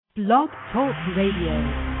Blog Talk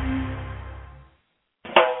Radio.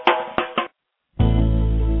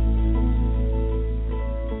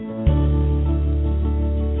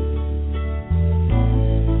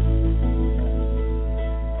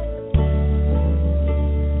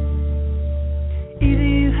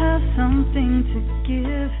 Something to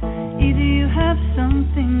give, either you have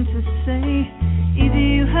something to say, either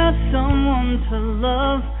you have someone to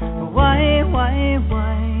love, but why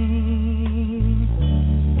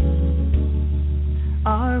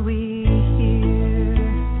are we here?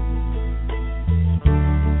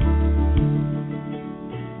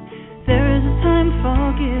 There is a time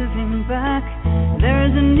for giving back, there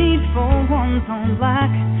is a need for one's own lack,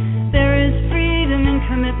 there is freedom in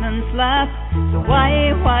commitment's lap, so why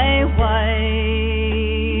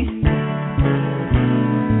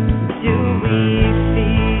do we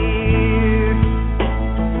fear?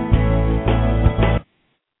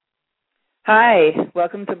 Hi,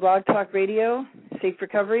 welcome to Blog Talk Radio, Safe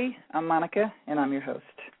Recovery. I'm Monica, and I'm your host.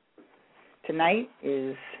 Tonight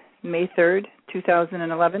is May 3rd,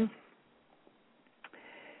 2011.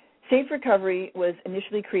 Safe Recovery was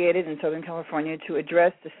initially created in Southern California to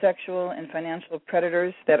address the sexual and financial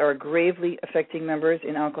predators that are gravely affecting members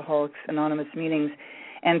in Alcoholics Anonymous meetings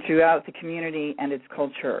and throughout the community and its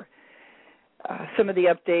culture. Some of the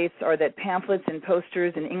updates are that pamphlets and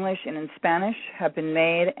posters in English and in Spanish have been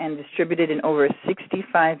made and distributed in over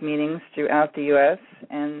 65 meetings throughout the U.S.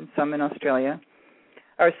 and some in Australia.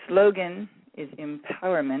 Our slogan is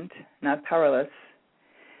empowerment, not powerless.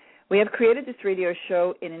 We have created this radio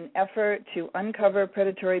show in an effort to uncover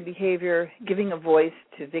predatory behavior, giving a voice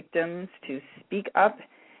to victims to speak up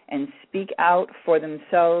and speak out for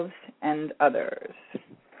themselves and others.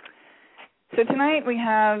 So tonight we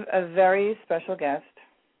have a very special guest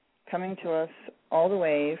coming to us all the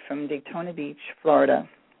way from Daytona Beach, Florida,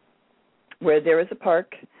 where there is a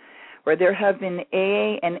park where there have been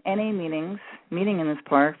AA and NA meeting in this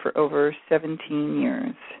park for over 17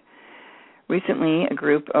 years. Recently, a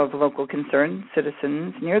group of local concerned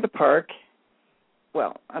citizens near the park,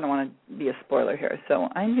 well, I don't want to be a spoiler here, so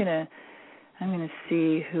I'm gonna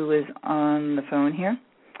see who is on the phone here.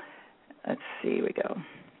 Let's see, here we go.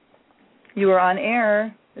 You are on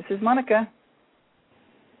air. This is Monica.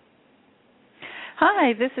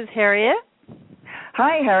 Hi, this is Harriet.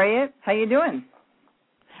 Hi, Harriet. How you doing?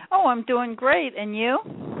 Oh, I'm doing great. And you?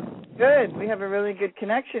 Good. We have a really good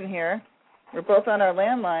connection here. We're both on our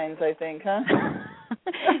landlines, I think, huh?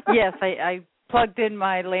 Yes, I plugged in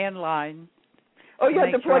my landline. Oh, you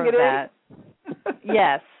had to plug it in?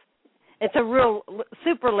 Yes. It's a real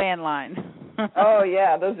super landline. Oh,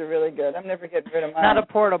 yeah, those are really good. I'm never getting rid of mine. Not a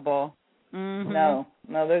portable. Mm-hmm. No,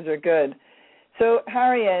 those are good. So,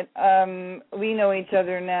 Harriet, we know each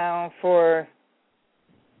other now for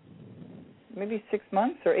maybe 6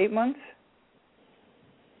 months or 8 months?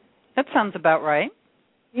 That sounds about right.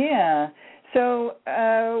 Yeah. So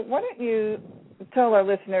why don't you tell our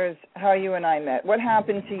listeners how you and I met? What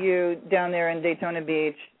happened to you down there in Daytona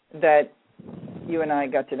Beach that you and I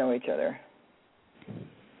got to know each other?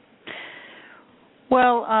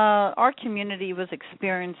 Well, our community was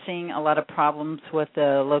experiencing a lot of problems with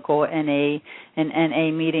the local NA and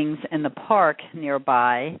NA meetings in the park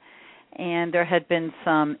nearby, and there had been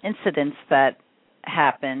some incidents that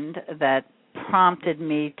happened that prompted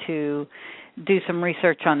me to do some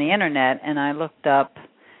research on the internet, and I looked up,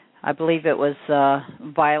 I believe it was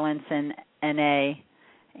violence in NA,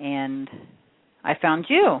 and I found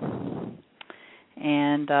you.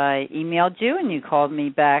 And I emailed you, and you called me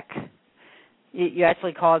back. You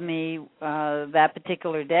actually called me that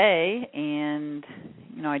particular day, and,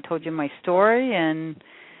 I told you my story, and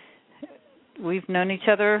we've known each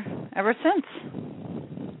other ever since.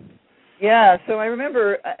 Yeah, so I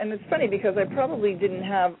remember, and it's funny because I probably didn't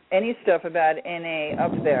have any stuff about NA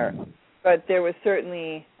up there, but there was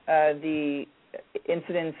certainly the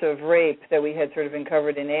incidents of rape that we had sort of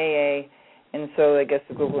uncovered in AA, and so I guess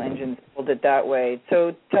the Google engines pulled it that way.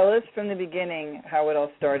 So tell us from the beginning how it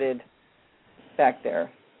all started back there.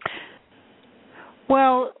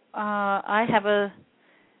 Well, I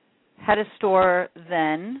had a store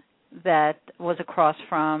then that was across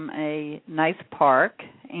from a nice park,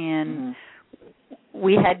 and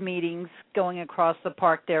we had meetings going across the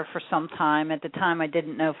park there for some time. At the time, I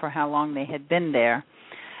didn't know for how long they had been there.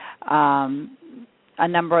 A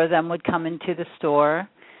number of them would come into the store,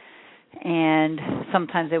 and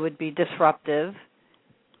sometimes they would be disruptive.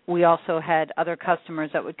 We also had other customers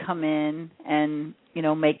that would come in and,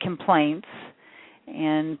 make complaints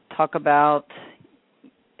and talk about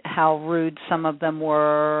how rude some of them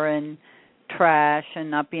were and trash and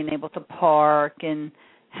not being able to park and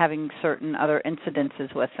having certain other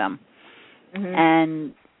incidences with them. Mm-hmm.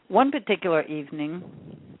 And one particular evening,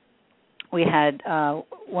 we had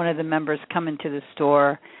one of the members come into the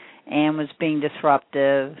store and was being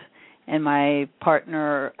disruptive, and my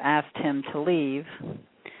partner asked him to leave.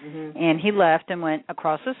 Mm-hmm. And he left and went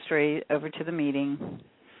across the street over to the meeting,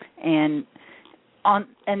 and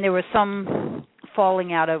there was some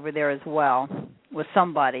falling out over there as well with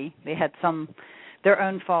somebody. They had their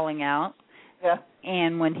own falling out. Yeah.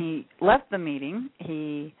 And when he left the meeting,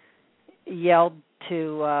 he yelled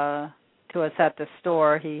to us at the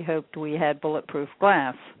store. He hoped we had bulletproof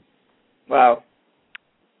glass. Wow.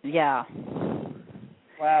 Yeah.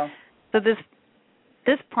 Wow. So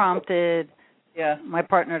this prompted my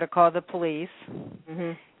partner to call the police,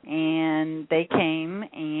 and they came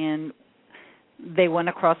and they went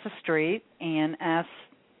across the street and asked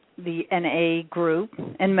the NA group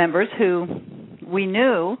and members who we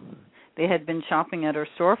knew they had been shopping at our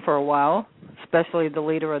store for a while, especially the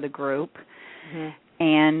leader of the group,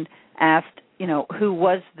 and asked, who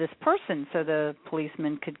was this person so the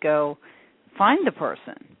policemen could go find the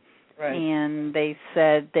person. Right. And they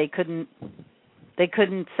said they couldn't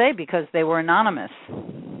say because they were anonymous.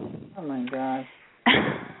 Oh my gosh.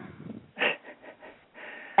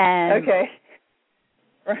 And okay.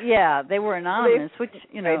 Yeah, they were anonymous, which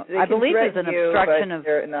I believe is an obstruction of.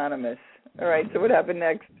 They're anonymous. All right. So what happened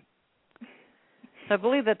next? So I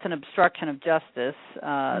believe that's an obstruction of justice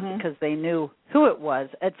because they knew who it was.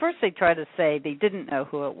 At first, they tried to say they didn't know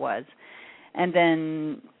who it was, and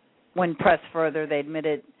then when pressed further, they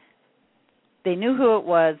admitted they knew who it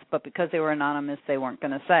was, but because they were anonymous, they weren't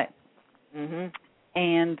going to say.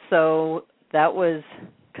 And so that was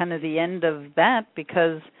kind of the end of that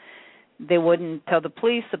because they wouldn't tell the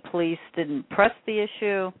police. The police didn't press the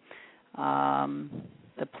issue.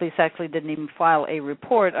 The police actually didn't even file a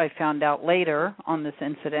report, I found out later, on this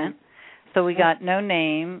incident. So we got no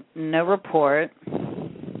name, no report.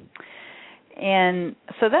 And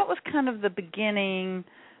so that was kind of the beginning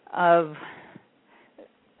of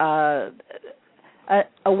a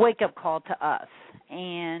wake-up call to us.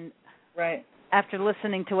 And after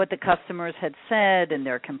listening to what the customers had said and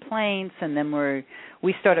their complaints, and then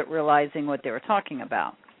we started realizing what they were talking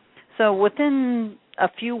about. So within a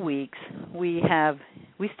few weeks, we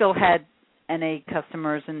still had NA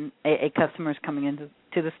customers and AA customers coming into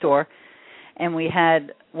the store, and we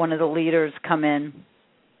had one of the leaders come in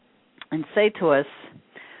and say to us,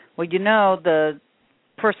 well, the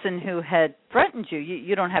person who had threatened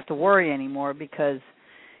you don't have to worry anymore because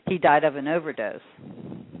he died of an overdose.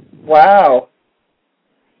 Wow.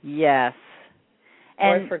 Yes.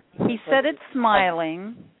 And he said it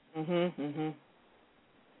smiling.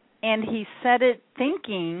 And he said it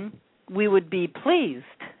thinking we would be pleased,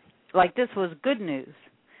 like this was good news.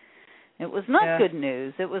 It was not good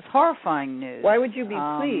news. It was horrifying news. Why would you be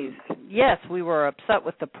pleased? Yes, we were upset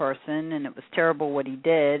with the person, and it was terrible what he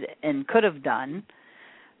did and could have done.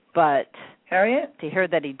 But Harriet? To hear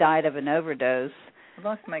that he died of an overdose I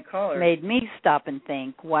lost my caller. Made me stop and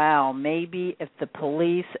think, wow, maybe if the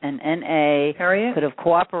police and NA Harriet? could have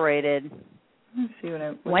cooperated,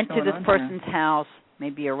 went to this person's here. house,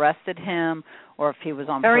 maybe arrested him, or if he was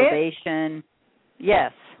on Harriet? probation.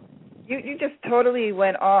 Yes. You just totally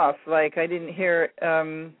went off, like I didn't hear,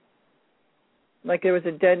 like there was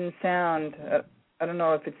a deadened sound. I don't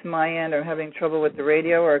know if it's my end or having trouble with the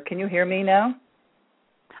radio, or can you hear me now?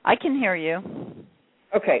 I can hear you.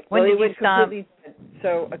 Okay. When did you stop?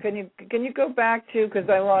 So can you go back to, because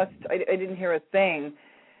I didn't hear a thing,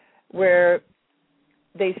 where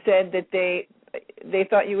they said that they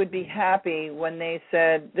thought you would be happy when they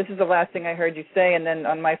said, this is the last thing I heard you say, and then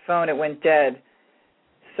on my phone it went dead.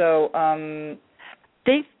 So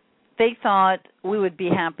they thought we would be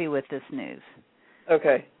happy with this news.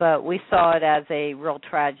 Okay. But we saw it as a real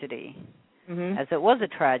tragedy. Mm-hmm. As it was a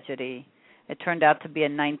tragedy, it turned out to be a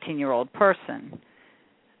 19-year-old person,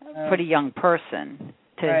 a pretty young person,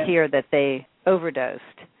 to hear that they overdosed.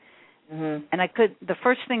 Mm-hmm. And the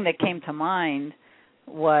first thing that came to mind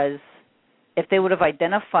was if they would have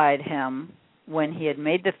identified him when he had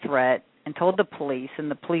made the threat and told the police,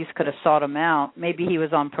 and the police could have sought him out, maybe he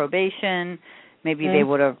was on probation, maybe they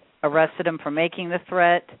would have arrested him for making the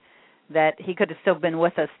threat, that he could have still been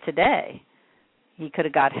with us today. He could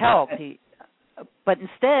have got help. But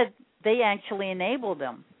instead, they actually enabled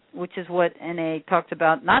him, which is what NA talked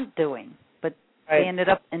about not doing. But they ended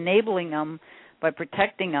up enabling him by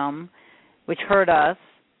protecting him, which hurt us,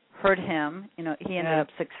 hurt him. He ended up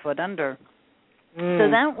 6 foot under. So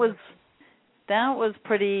that was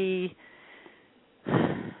pretty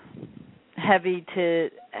heavy to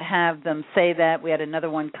have them say that. We had another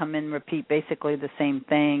one come in, repeat basically the same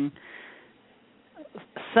thing.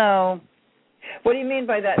 So, what do you mean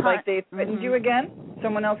by that? Like they threatened you again?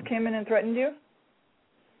 Someone else came in and threatened you?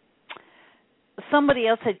 Somebody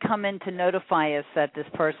else had come in to notify us that this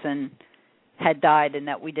person had died and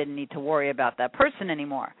that we didn't need to worry about that person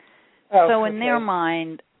anymore. Oh, so in their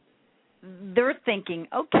mind, they're thinking,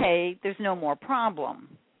 okay, there's no more problem,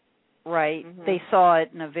 right? They saw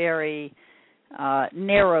it in a very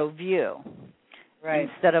narrow view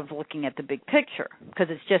instead of looking at the big picture, because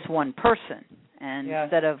it's just one person, and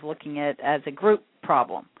instead of looking at it as a group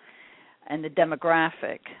problem and the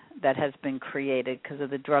demographic that has been created because of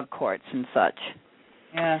the drug courts and such.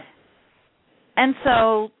 Yeah. And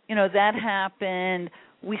so, that happened.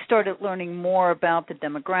 We started learning more about the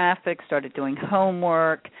demographics, started doing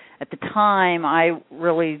homework. At the time, I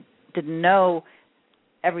really didn't know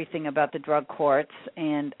everything about the drug courts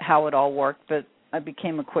and how it all worked, but I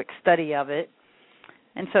became a quick study of it.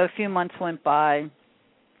 And so a few months went by.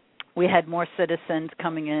 We had more citizens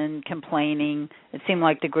coming in, complaining. It seemed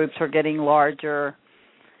like the groups were getting larger.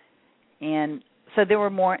 And so there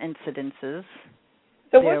were more incidences.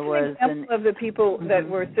 So what's an example of the people that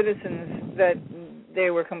were citizens that they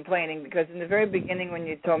were complaining? Because in the very beginning when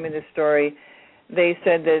you told me this story, they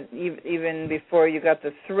said that even before you got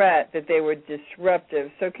the threat that they were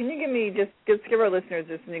disruptive. So can you give our listeners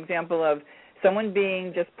just an example of someone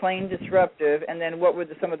being just plain disruptive, and then what were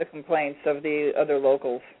some of the complaints of the other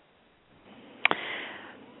locals?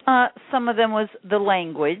 Some of them was the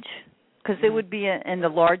language, because they would be in the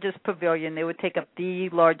largest pavilion. They would take up the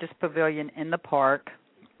largest pavilion in the park,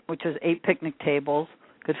 which was 8 picnic tables,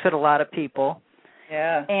 could fit a lot of people.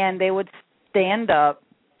 Yeah. And they would stand up,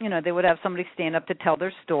 they would have somebody stand up to tell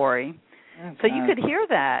their story. So you could hear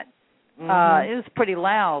that. It was pretty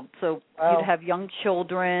loud. So you'd have young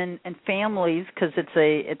children and families, because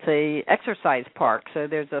it's a exercise park. So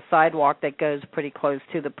there's a sidewalk that goes pretty close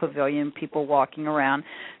to the pavilion, people walking around.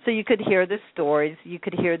 So you could hear the stories. You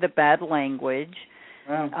could hear the bad language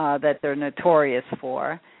that they're notorious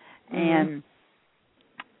for. And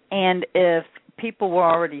if people were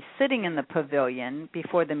already sitting in the pavilion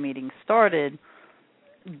before the meeting started,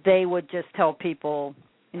 they would just tell people,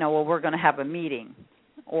 well, we're going to have a meeting.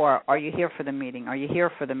 Or, are you here for the meeting? Are you here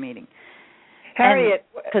for the meeting? Harriet,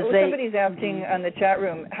 somebody's asking on the chat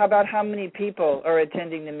room, how about how many people are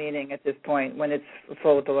attending the meeting at this point when it's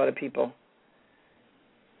full with a lot of people?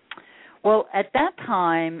 Well, at that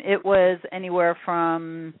time, it was anywhere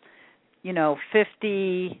from,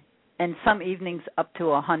 50 and some evenings up to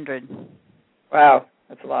 100. Wow,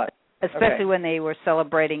 that's a lot. Especially when they were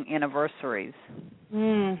celebrating anniversaries.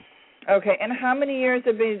 Okay, and how many years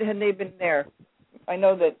had they been there? I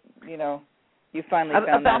know that, you finally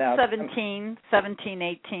found that out. About 17,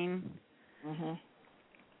 18.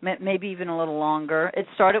 Maybe even a little longer. It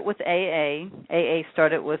started with AA. AA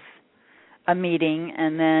started with a meeting,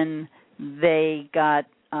 and then they got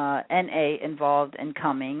NA involved in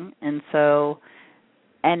coming. And so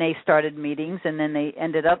NA started meetings, and then they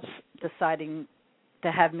ended up deciding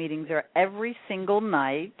to have meetings there every single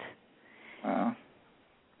night. Wow.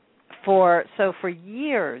 For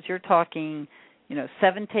years, you're talking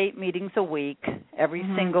 7 to 8 meetings a week, every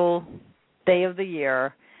single day of the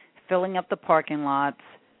year, filling up the parking lots,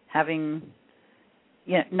 having,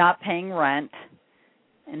 not paying rent,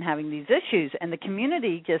 and having these issues. And the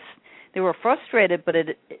community they were frustrated, but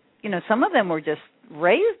some of them were just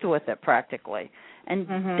raised with it practically, and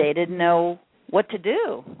they didn't know what to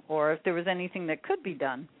do or if there was anything that could be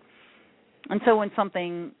done. And so when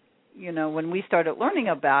we started learning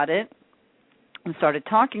about it and started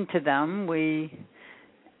talking to them, we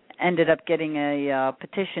ended up getting a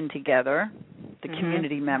petition together, the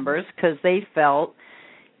community members, because they felt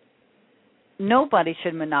nobody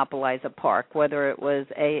should monopolize a park, whether it was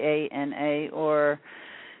AA, NA, or,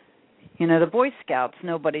 the Boy Scouts.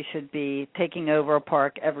 Nobody should be taking over a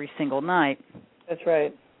park every single night. That's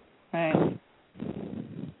right. Right.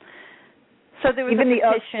 So there was even a petition. The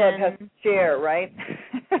Elks Club has to share, right?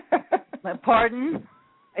 Pardon?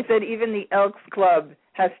 I said even the Elks Club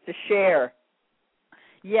has to share.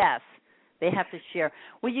 Yes, they have to share.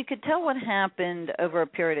 Well, you could tell what happened over a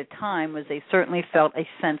period of time was they certainly felt a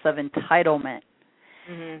sense of entitlement.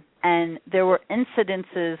 And there were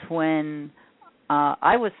incidences when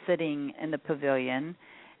I was sitting in the pavilion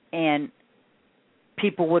and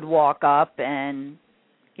people would walk up and,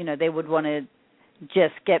 they would want to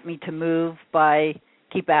just get me to move by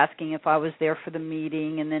keep asking if I was there for the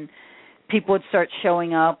meeting, and then people would start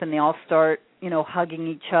showing up and they all start, hugging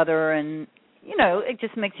each other, and, it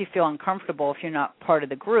just makes you feel uncomfortable if you're not part of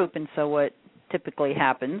the group. And so what typically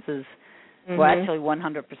happens is well, actually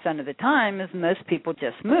 100% of the time, is most people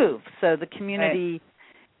just move. So the community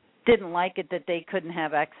didn't like it that they couldn't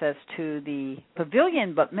have access to the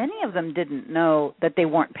pavilion, but many of them didn't know that they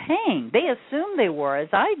weren't paying. They assumed they were, as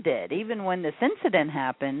I did. Even when this incident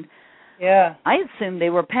happened, I assumed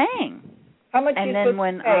they were paying. How much are you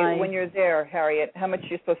supposed to pay when you're there, Harriet? How much are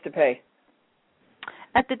you supposed to pay?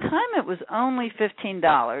 At the time, it was only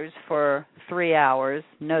 $15 for 3 hours,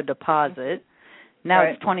 no deposit. Now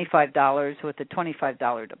it's $25 with a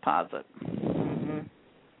 $25 deposit.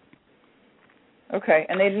 Okay,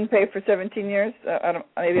 and they didn't pay for 17 years?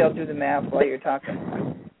 Maybe I'll do the math while you're talking.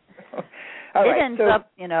 It ends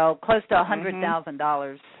up, close to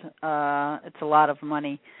 $100,000. It's a lot of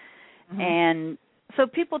money. And so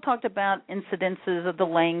people talked about incidences of the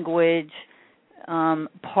language,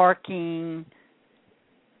 parking,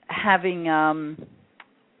 having,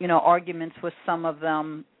 arguments with some of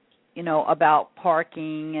them, about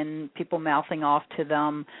parking and people mouthing off to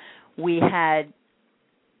them. We had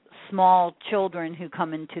small children who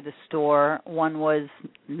come into the store. One was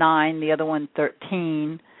 9, the other one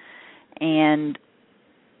 13, and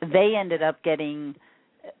they ended up getting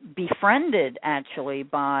befriended, actually,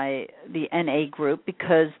 by the NA group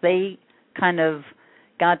because they kind of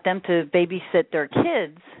got them to babysit their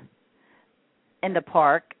kids in the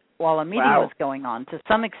park while a meeting was going on to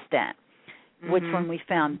some extent, which when we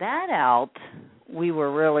found that out, we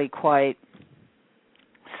were really quite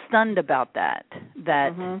stunned about that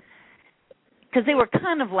because they were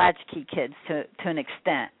kind of latchkey kids to an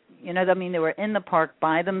extent. They were in the park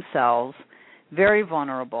by themselves, very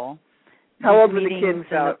vulnerable. How old were the kids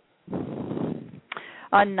out?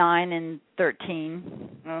 9 and 13.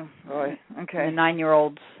 Oh, boy. Okay. The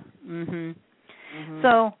 9-year-olds.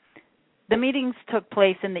 So the meetings took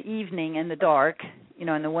place in the evening in the dark.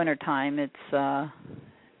 In the wintertime, it's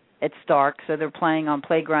dark, so they're playing on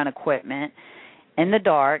playground equipment in the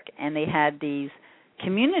dark, and they had these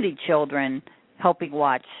community children helping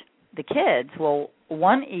watch the kids. Well,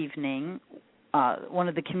 one evening, one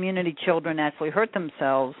of the community children actually hurt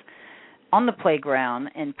themselves on the playground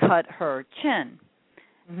and cut her chin.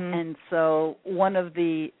 And so one of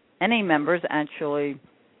the NA members actually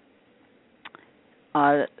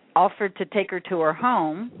offered to take her to her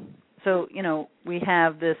home. So, we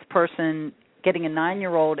have this person getting a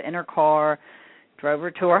 9-year-old in her car, drove her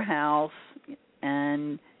to her house,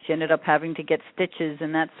 and she ended up having to get stitches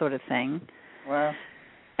and that sort of thing. Wow.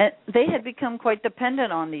 And they had become quite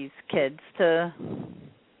dependent on these kids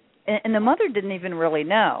and the mother didn't even really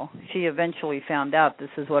know. She eventually found out this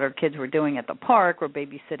is what her kids were doing at the park, were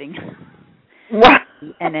babysitting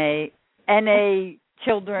NA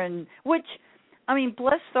children, which,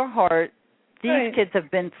 bless their heart, these kids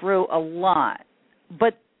have been through a lot.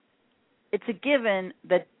 But it's a given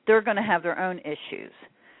that they're going to have their own issues.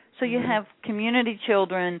 So you have community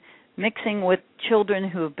children mixing with children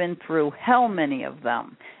who have been through hell, many of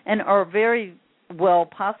them, and are very well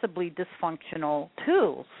possibly dysfunctional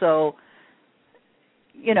too. So,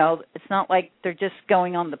 it's not like they're just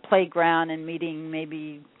going on the playground and meeting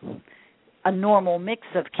maybe a normal mix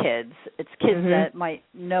of kids. It's kids that might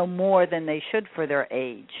know more than they should for their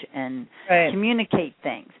age and communicate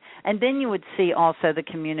things. And then you would see also the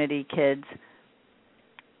community kids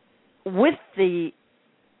with the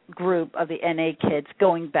group of the NA kids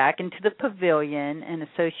going back into the pavilion and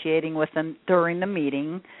associating with them during the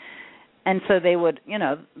meeting. And so they would,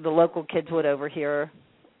 the local kids would overhear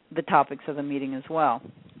the topics of the meeting as well.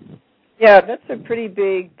 Yeah, that's a pretty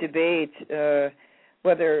big debate,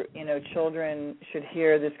 whether, children should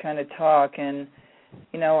hear this kind of talk. And,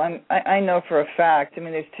 I know for a fact,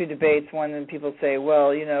 there's two debates. One, when people say,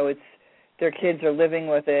 well, it's their kids are living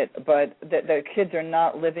with it, but their kids are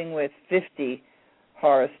not living with 50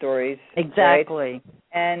 horror stories. Exactly.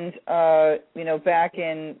 Right? And, back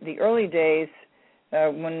in the early days,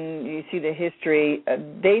 when you see the history,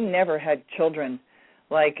 they never had children.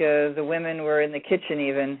 Like the women were in the kitchen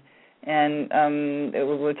even. And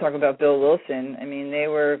we'll talk about Bill Wilson.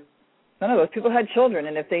 None of those people had children.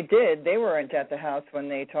 And if they did, they weren't at the house when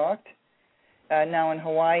they talked. Now in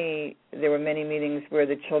Hawaii, there were many meetings where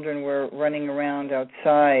the children were running around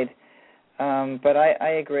outside. But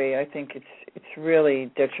I agree. I think it's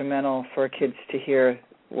really detrimental for kids to hear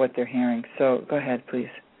what they're hearing. So go ahead, please,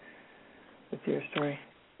 with your story.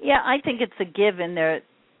 Yeah, I think it's a given there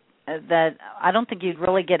that I don't think you'd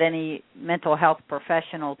really get any mental health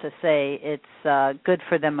professional to say it's good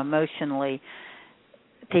for them emotionally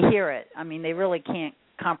to hear it. They really can't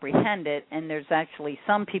comprehend it, and there's actually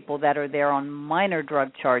some people that are there on minor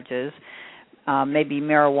drug charges, maybe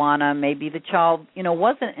marijuana, maybe the child,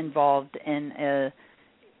 wasn't involved in,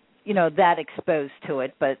 that exposed to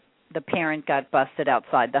it, but the parent got busted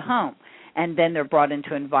outside the home. And then they're brought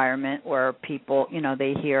into an environment where people,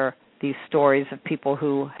 they hear these stories of people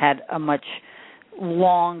who had a much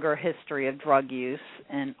longer history of drug use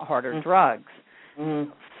and harder drugs.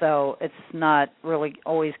 Mm-hmm. So it's not really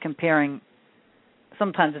always comparing.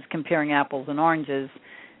 Sometimes it's comparing apples and oranges.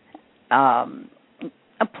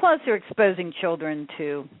 Plus, you're exposing children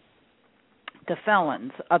to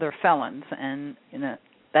felons, other felons, and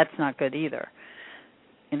that's not good either.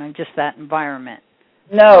 Just that environment.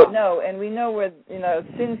 No, and we know where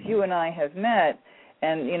since you and I have met,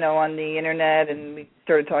 and on the internet, and we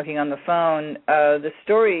started talking on the phone, the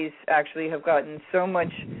stories actually have gotten so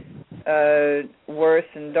much worse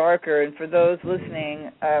and darker. And for those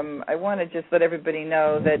listening, I want to just let everybody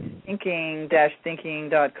know that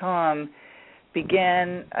thinking-thinking.com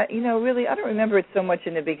began, really, I don't remember it so much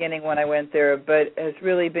in the beginning when I went there, but has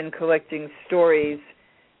really been collecting stories,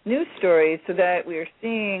 news stories, so that we are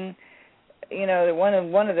seeing,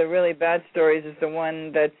 one of the really bad stories is the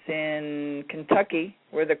one that's in Kentucky,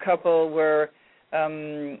 where the couple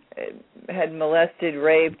had molested,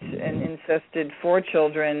 raped, and incested 4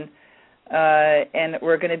 children, and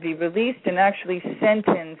were going to be released and actually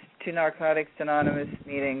sentenced to Narcotics Anonymous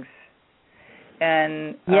meetings.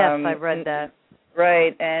 And yes, I read that.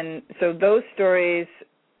 Right, and so those stories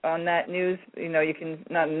on that news, you can,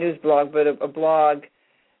 not a news blog, but a blog,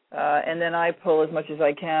 and then I pull as much as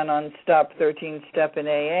I can on Stop 13 Step in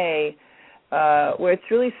AA, where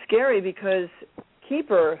it's really scary because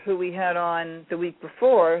Keeper, who we had on the week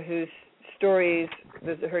before, whose stories,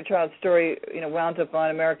 her child's story, wound up on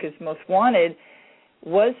America's Most Wanted,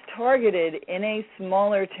 was targeted in a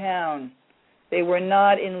smaller town. They were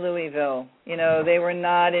not in Louisville. They were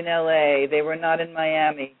not in L.A. They were not in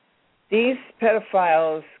Miami. These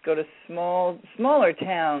pedophiles go to smaller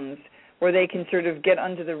towns where they can sort of get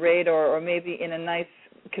under the radar, or maybe in a nice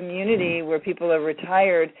community where people are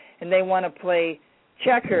retired and they want to play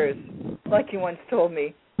checkers, like you once told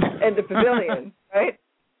me, at the pavilion, right?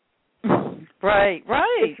 Right.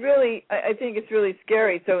 It's really, I think it's really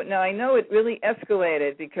scary. So now I know it really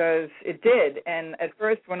escalated because it did. And at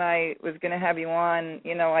first when I was going to have you on,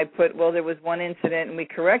 I put, there was one incident and we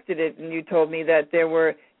corrected it, and you told me that there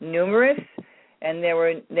were numerous, and there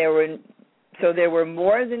were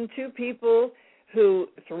more than 2 people who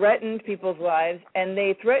threatened people's lives, and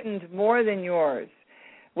they threatened more than yours,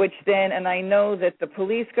 which then, and I know that the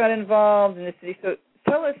police got involved in the city. So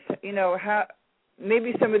tell us, how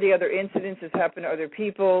maybe some of the other incidences happened to other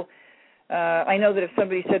people. I know that if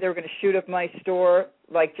somebody said they were going to shoot up my store,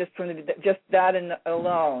 like just that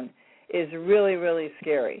alone is really, really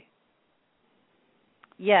scary.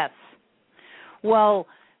 Yes. Well,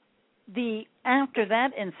 after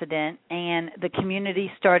that incident, and the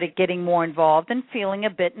community started getting more involved and feeling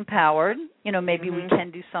a bit empowered, maybe we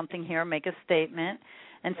can do something here, make a statement.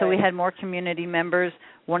 And so we had more community members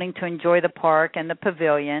wanting to enjoy the park and the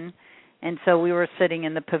pavilion. And so we were sitting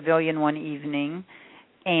in the pavilion one evening,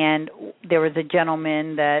 and there was a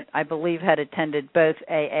gentleman that I believe had attended both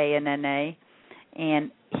AA and NA,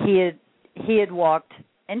 and he had walked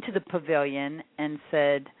into the pavilion and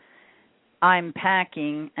said, "I'm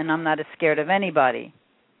packing, and I'm not as scared of anybody."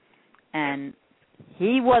 And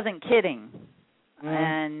he wasn't kidding.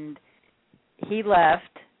 And he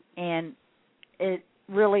left, and it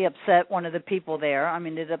really upset one of the people there. I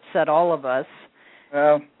mean, it upset all of us.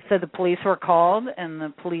 So the police were called, and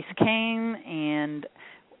the police came, and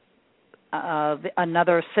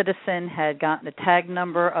another citizen had gotten the tag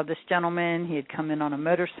number of this gentleman. He had come in on a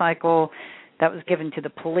motorcycle. That was given to the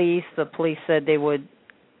police. The police said they would,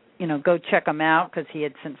 go check him out because he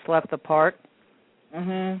had since left the park.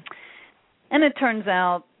 And it turns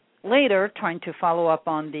out later, trying to follow up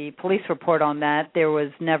on the police report on that, there was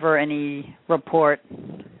never any report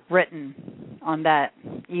written on that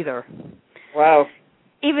either. Wow.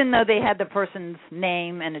 Even though they had the person's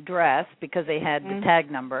name and address because they had the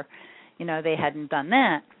tag number, they hadn't done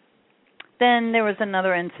that. Then there was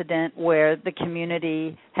another incident where the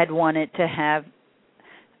community had wanted to have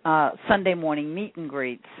Sunday morning meet and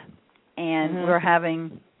greets. And we were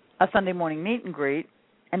having a Sunday morning meet and greet,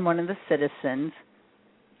 and one of the citizens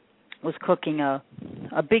was cooking a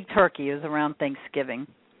big turkey. It was around Thanksgiving.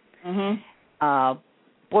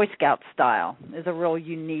 Boy Scout style is a real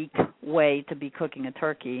unique way to be cooking a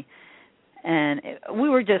turkey. And we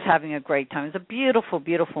were just having a great time. It was a beautiful,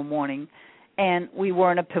 beautiful morning. And we were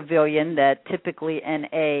in a pavilion that typically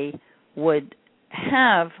NA would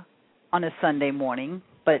have on a Sunday morning,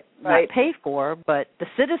 but not pay for. But the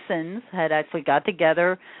citizens had actually got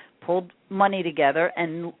together, pulled money together,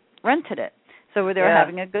 and rented it. So they were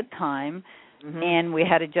having a good time. And we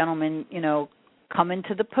had a gentleman, come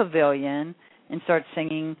into the pavilion and start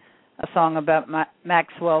singing a song about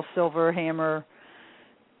Maxwell Silverhammer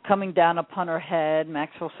coming down upon her head,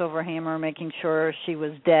 Maxwell Silverhammer making sure she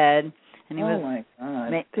was dead. And he my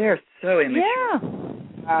God. They're so immature. Yeah.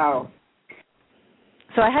 Wow.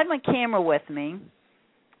 So I had my camera with me.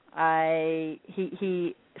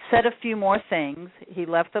 He said a few more things. He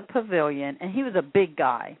left the pavilion, and he was a big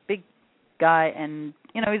guy, and,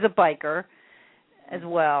 he's a biker as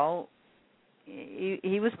well.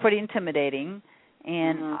 He was pretty intimidating,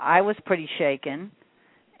 and I was pretty shaken.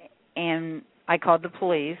 And I called the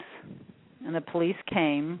police, and the police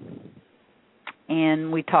came,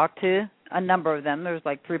 and we talked to a number of them. There was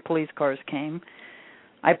like 3 police cars came.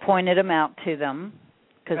 I pointed him out to them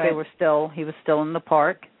because he was still in the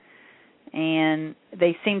park, and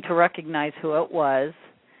they seemed to recognize who it was.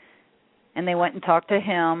 And they went and talked to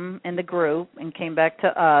him and the group and came back to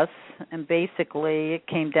us, and basically it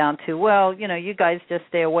came down to, well, you guys just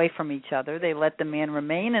stay away from each other. They let the man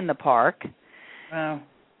remain in the park. Wow.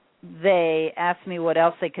 They asked me what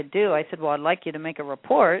else they could do. I said, well, I'd like you to make a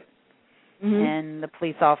report. And the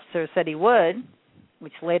police officer said he would,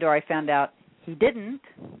 which later I found out he didn't.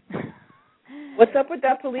 What's up with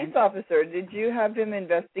that police officer? Did you have him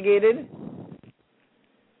investigated?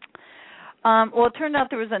 Well, it turned out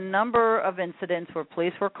there was a number of incidents where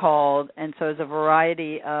police were called, and so there's a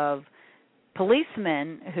variety of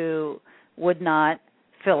policemen who would not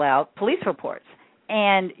fill out police reports.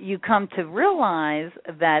 And you come to realize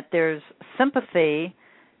that there's sympathy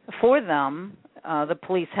for them, the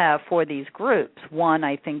police have for these groups. One,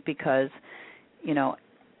 I think because,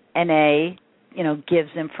 NA, gives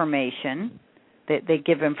information. They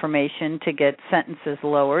give information to get sentences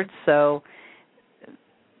lowered, so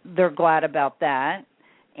they're glad about that.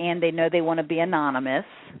 And they know they want to be anonymous,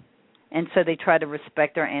 and so they try to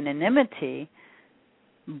respect their anonymity.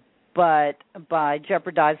 But by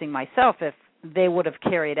jeopardizing myself, if they would have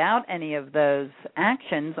carried out any of those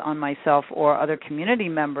actions on myself or other community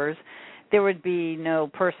members, there would be no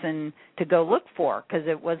person to go look for because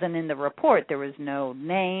it wasn't in the report. There was no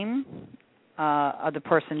name of the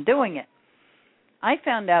person doing it. I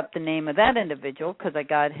found out the name of that individual because I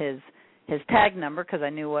got his tag number because I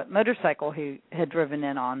knew what motorcycle he had driven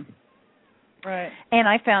in on. Right. And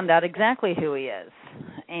I found out exactly who he is.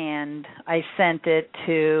 And I sent it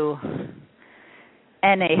to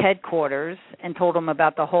NA headquarters and told him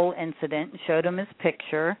about the whole incident and showed him his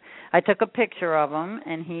picture. I took a picture of him,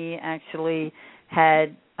 and he actually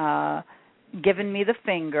had given me the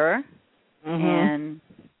finger, and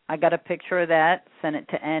I got a picture of that, sent it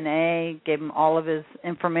to NA, gave him all of his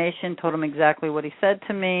information, told him exactly what he said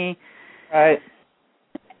to me. Right.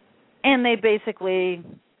 And they basically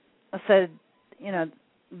said,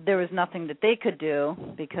 there was nothing that they could do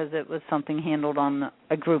because it was something handled on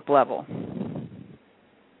a group level.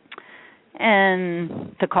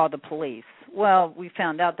 And to call the police. Well, we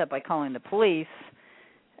found out that by calling the police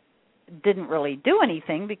didn't really do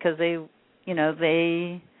anything because they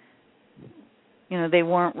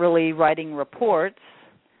weren't really writing reports.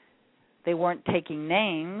 They weren't taking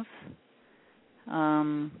names.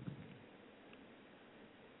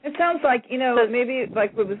 It sounds like, maybe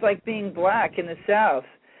like it was like being black in the South.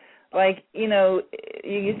 Like, you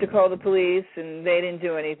used to call the police and they didn't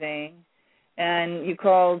do anything. And you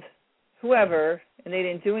called whoever, and they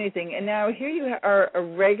didn't do anything. And now here you are a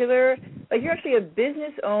regular, like you're actually a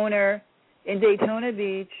business owner in Daytona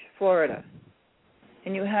Beach, Florida.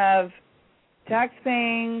 And you have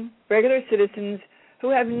tax-paying regular citizens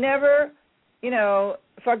who have never,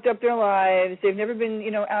 fucked up their lives. They've never been,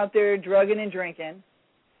 out there drugging and drinking,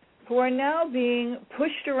 who are now being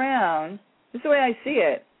pushed around, this is the way I see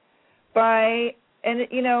it, by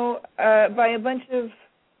a bunch of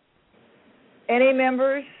NA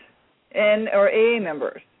members or AA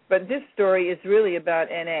members. But this story is really about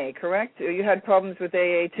NA, correct? You had problems with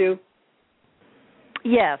AA too?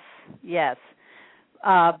 Yes.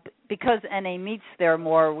 Because NA meets there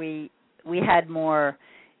more, we had more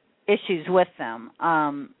issues with them.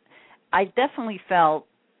 I definitely felt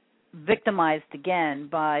victimized again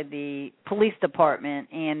by the police department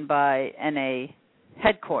and by NA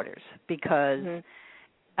headquarters because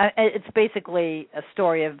it's basically a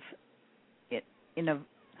story of,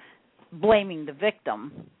 blaming the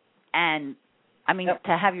victim. And,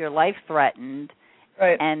 to have your life threatened.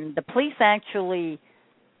 Right. And the police actually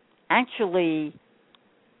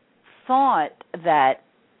thought that,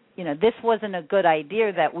 this wasn't a good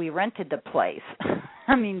idea that we rented the place.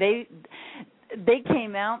 They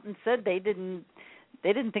came out and said they didn't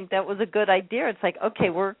think that was a good idea. It's like, okay,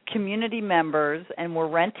 we're community members and we're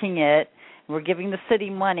renting it, we're giving the city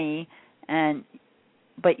money,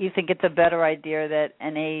 but you think it's a better idea that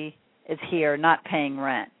NA is here not paying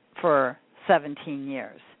rent for 17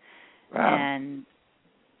 years. Wow. And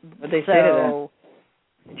what did they say to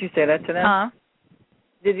them? Did you say that to them? Huh?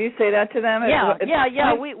 Did you say that to them?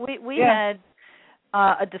 Yeah. We had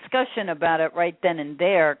a discussion about it right then and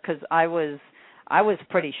there because I was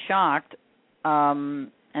pretty shocked,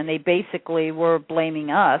 and they basically were blaming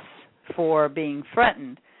us for being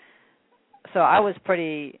threatened. So I was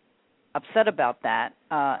pretty upset about that.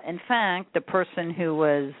 In fact, the person who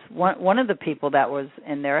was one of the people that was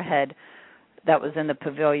in their head, that was in the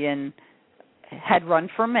pavilion, had run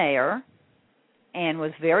for mayor and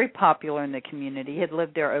was very popular in the community, had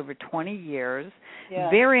lived there over 20 years,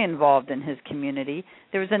 very involved in his community.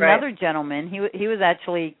 There was another gentleman, he was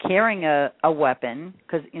actually carrying a weapon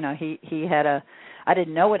because, he had I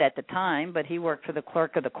didn't know it at the time, but he worked for the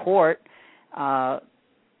clerk of the court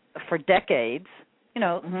for decades,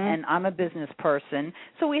 and I'm a business person.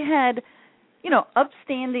 So we had,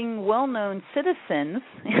 upstanding, well-known citizens,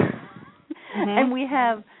 and we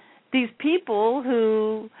have these people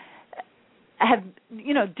who have,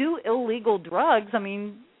 do illegal drugs. I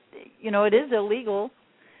mean, it is illegal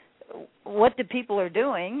what the people are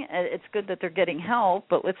doing. It's good that they're getting help,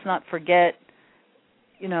 but let's not forget,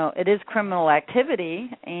 it is criminal activity,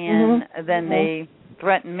 and then they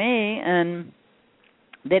threatened me, and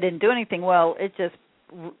they didn't do anything. Well, it just,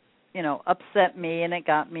 upset me, and it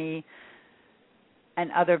got me and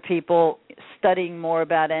other people studying more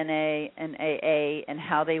about NA and AA and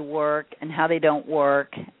how they work and how they don't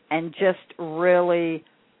work, and just really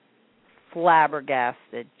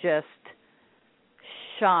flabbergasted, just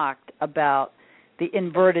shocked about the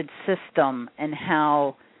inverted system and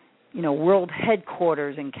how, world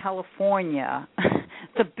headquarters in California,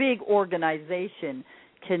 it's a big organization,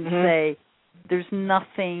 can say there's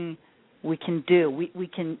nothing we can do. We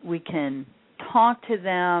can talk to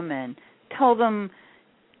them and tell them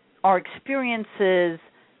our experiences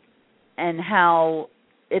and how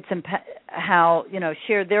it's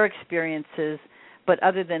share their experiences, but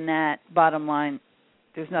other than that, bottom line,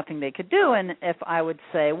 there's nothing they could do. And if I would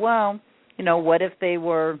say, well, what if they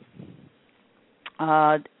were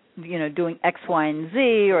doing X, Y, and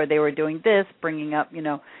Z, or they were doing this, bringing up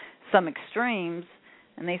some extremes,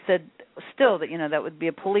 and they said still that that would be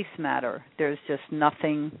a police matter. There's just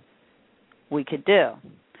nothing we could do,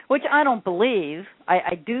 which I don't believe.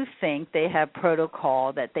 I do think they have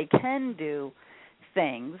protocol that they can do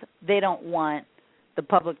things. They don't want the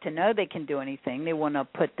public to know they can do anything. They want to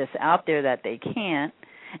put this out there that they can't,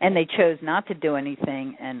 and they chose not to do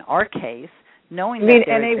anything in our case, knowing that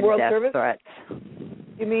there's been death threats.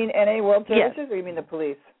 You mean NA World Services, or you mean the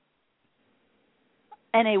police?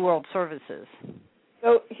 NA World Services.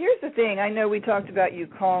 So here's the thing. I know we talked about you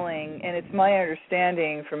calling, and it's my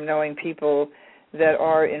understanding from knowing people that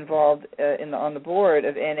are involved on the board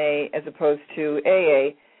of NA as opposed to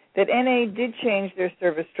AA, that NA did change their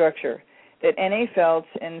service structure. That NA felt,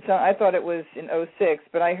 and so I thought it was in 2006,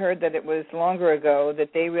 but I heard that it was longer ago, that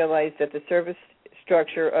they realized that the service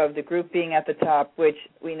structure of the group being at the top, which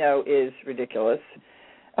we know is ridiculous.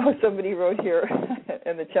 Oh, somebody wrote here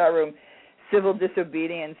in the chat room, civil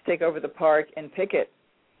disobedience, take over the park and picket.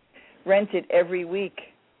 Rent it every week.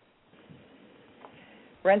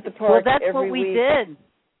 Rent the park every week. Well, that's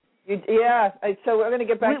what we did. So we're going to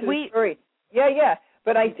get back to the story. Yeah.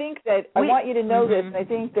 But I think that I want you to know this, and I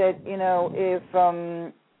think that, if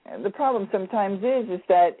the problem sometimes is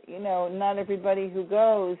that, not everybody who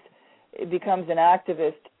goes becomes an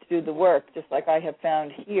activist to do the work, just like I have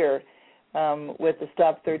found here with the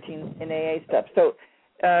Stop 13 in AA stuff. So,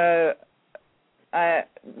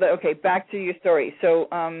 okay, back to your story. So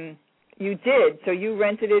you did. So you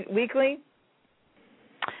rented it weekly?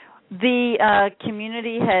 The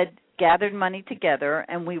community had gathered money together,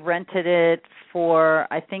 and we rented it for,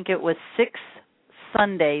 I think it was 6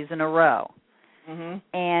 Sundays in a row.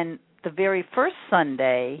 And the very first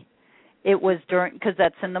Sunday, it was because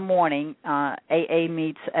that's in the morning. AA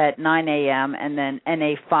meets at 9 a.m., and then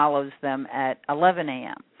NA follows them at 11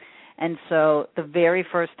 a.m. And so the very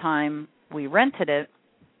first time we rented it,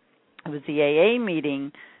 it was the AA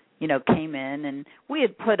meeting, came in, and we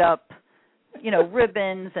had put up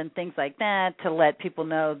ribbons and things like that to let people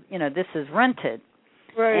know, this is rented.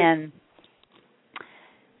 Right. And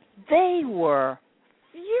they were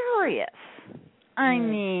furious. I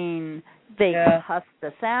mean, they cussed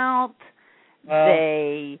us out.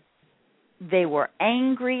 Wow. They were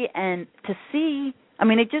angry, and to see,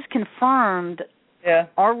 it just confirmed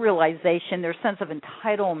our realization, their sense of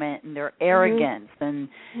entitlement and their arrogance and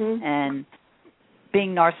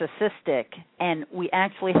being narcissistic. And we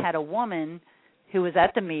actually had a woman who was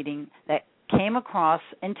at the meeting that came across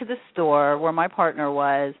into the store where my partner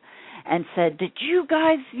was and said, "Did you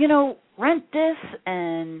guys, rent this?"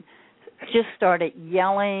 And just started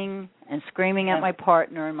yelling and screaming at my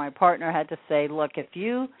partner, and my partner had to say, "Look, if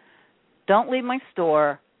you don't leave my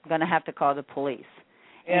store, I'm going to have to call the police."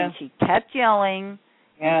 Yeah. And she kept yelling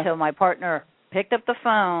until my partner picked up the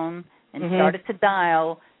phone and started to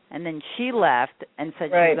dial, and then she left and said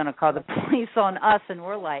she was going to call the police on us, and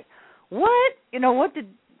we're like, "What?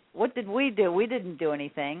 What did we do? We didn't do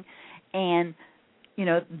anything." And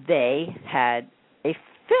they had a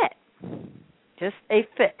fit, just a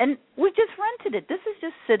fit, and we just rented it. This is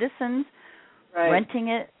just citizens renting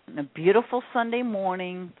it on a beautiful Sunday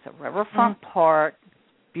morning. It's a riverfront park,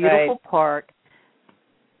 beautiful park.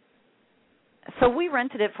 So we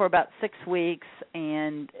rented it for about 6 weeks,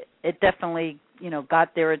 and it definitely,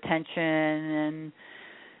 got their attention and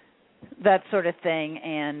that sort of thing,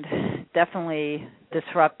 and definitely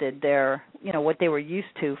disrupted their, what they were used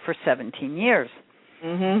to for 17 years.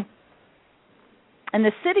 Mhm. And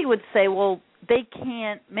the city would say, well, they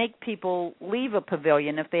can't make people leave a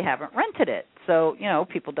pavilion if they haven't rented it. So,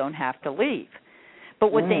 people don't have to leave.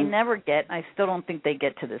 But what they never get, and I still don't think they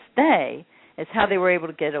get to this day, is how they were able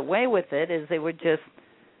to get away with it, is they would just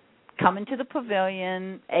come into the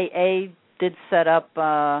pavilion. AA did set up,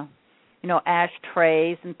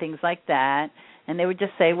 ashtrays and things like that, and they would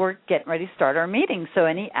just say, we're getting ready to start our meeting. So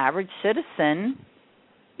any average citizen,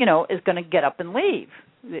 is going to get up and leave.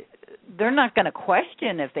 They're not going to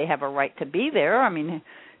question if they have a right to be there. I mean,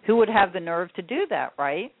 who would have the nerve to do that,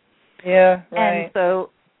 right? Yeah, right. And so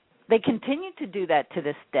they continue to do that to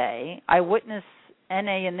this day. I witness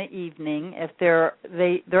NA in the evening. If they're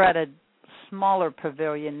at a smaller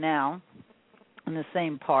pavilion now in the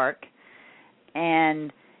same park,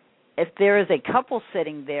 and if there is a couple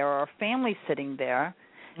sitting there or a family sitting there,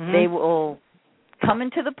 they will come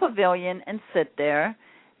into the pavilion and sit there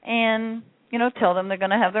and, tell them they're going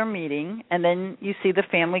to have their meeting, and then you see the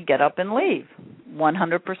family get up and leave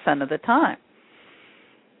 100% of the time.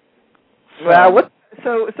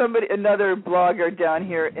 So another blogger down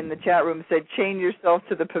here in the chat room said, chain yourself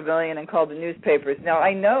to the pavilion and call the newspapers. Now,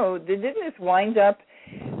 I know, didn't this wind up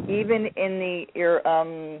even in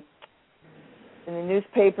the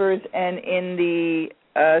newspapers and in the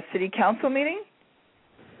city council meeting?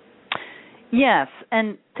 Yes,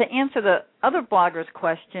 and to answer the other blogger's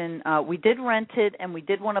question, we did rent it, and we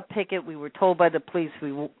did want to pick it. We were told by the police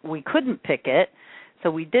we couldn't pick it,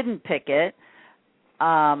 so we didn't pick it.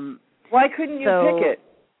 Why couldn't you pick it?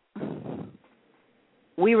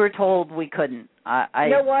 We were told we couldn't. You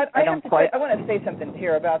know what? I want to say something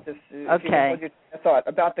here about this. Okay. Thought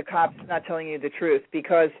about the cops not telling you the truth,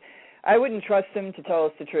 because I wouldn't trust them to tell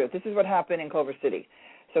us the truth. This is what happened in Culver City.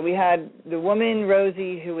 So we had the woman,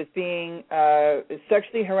 Rosie, who was being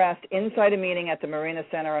sexually harassed inside a meeting at the Marina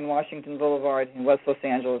Center on Washington Boulevard in West Los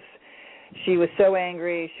Angeles. She was so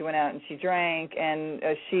angry, she went out and she drank, and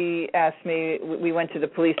she asked me, we went to the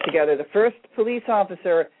police together. The first police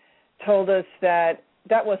officer told us that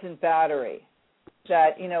wasn't battery,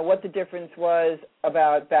 that, what the difference was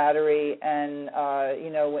about battery, and,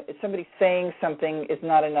 somebody saying something is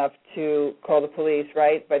not enough to call the police,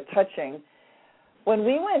 right, but touching. When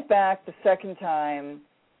we went back the second time,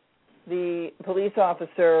 the police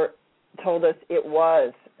officer told us it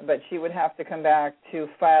was, but she would have to come back to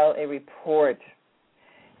file a report.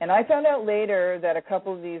 And I found out later that a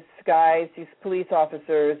couple of these guys, these police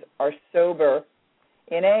officers, are sober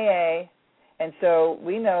in AA, and so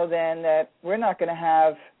we know then that we're not going to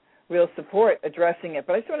have real support addressing it.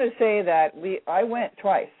 But I just wanted to say that I went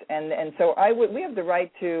twice, and so we have the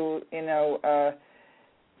right to,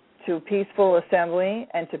 to peaceful assembly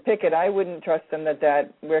and to picket. I wouldn't trust them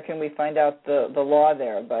that where can we find out the law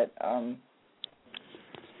there, but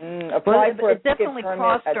apply for a picket permit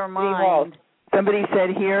at City Hall. Somebody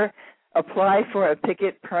said here, apply for a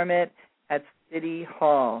picket permit at City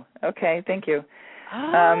Hall. Okay, thank you.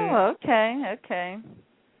 Oh, okay.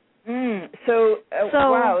 So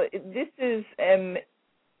wow, this is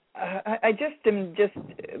I just am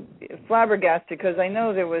flabbergasted, because I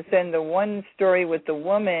know there was then the one story with the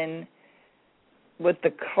woman with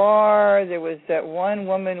the car. There was that one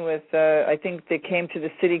woman with, I think they came to the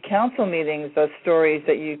city council meetings, those stories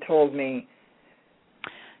that you told me.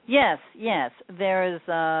 Yes. There's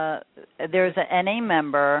an NA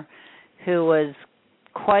member who was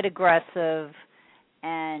quite aggressive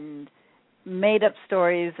and made up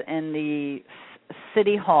stories in the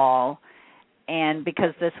city hall. And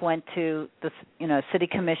because this went to the city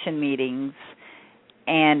commission meetings,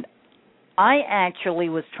 and I actually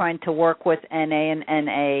was trying to work with NA and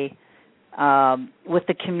NA with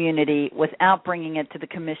the community without bringing it to the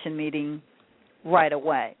commission meeting right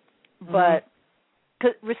away. But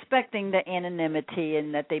respecting the anonymity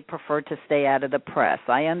and that they prefer to stay out of the press,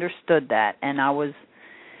 I understood that, and I was,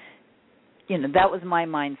 that was my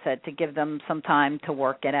mindset, to give them some time to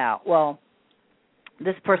work it out. Well,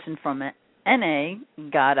 this person from NA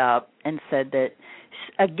got up and said that,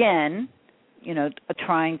 again,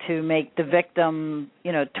 trying to make the victim,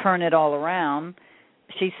 turn it all around,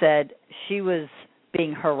 she said she was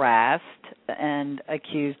being harassed and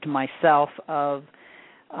accused myself of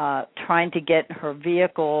trying to get her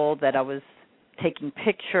vehicle, that I was taking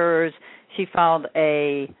pictures. She also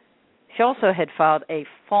had filed a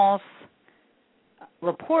false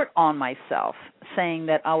report on myself, saying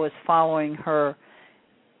that I was following her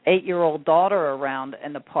 8-year-old daughter around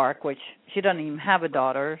in the park, which she doesn't even have a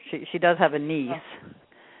daughter. She does have a niece,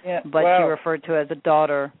 but she referred to as a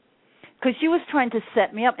daughter, because she was trying to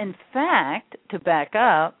set me up. In fact, to back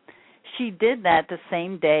up, she did that the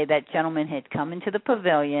same day that gentleman had come into the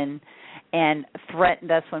pavilion and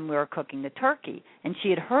threatened us when we were cooking the turkey. And she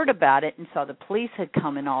had heard about it and saw the police had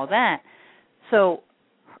come and all that. So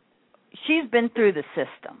she's been through the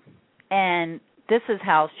system. And this is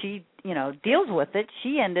how she, deals with it.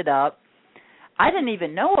 She ended up, I didn't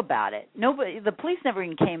even know about it. The police never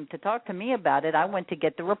even came to talk to me about it. I went to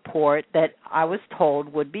get the report that I was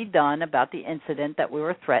told would be done about the incident that we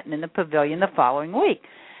were threatened in the pavilion the following week.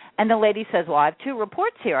 And the lady says, well, I have 2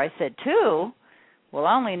 reports here. I said, 2? Well,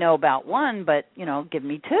 I only know about 1, but, give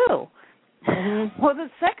me 2. Well, the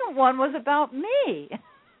second one was about me.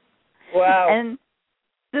 Wow. And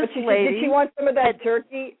this lady... Did she want some of that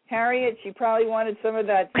turkey, Harriet? She probably wanted some of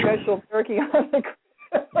that special turkey on the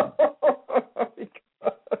grill.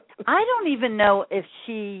 I don't even know if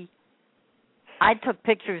I took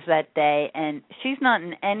pictures that day, and she's not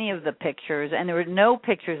in any of the pictures, and there were no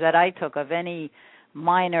pictures that I took of any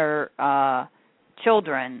minor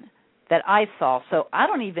children that I saw. So I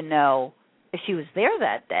don't even know if she was there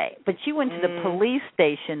that day. But she went to the police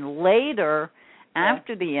station later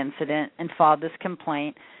after the incident and filed this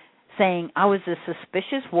complaint saying I was a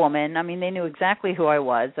suspicious woman. I mean, they knew exactly who I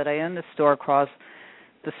was, that I owned the store across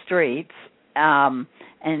the streets, and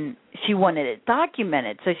she wanted it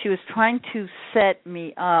documented. So she was trying to set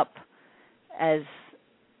me up as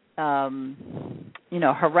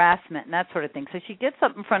harassment and that sort of thing. So she gets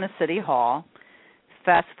up in front of City Hall.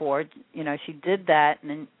 Fast forward, she did that, and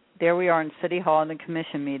then there we are in City Hall in the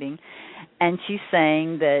commission meeting, and she's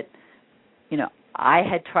saying that, I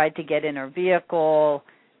had tried to get in her vehicle,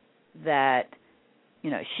 that,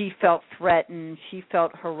 she felt threatened, she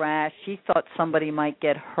felt harassed, she thought somebody might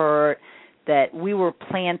get hurt, that we were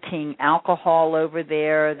planting alcohol over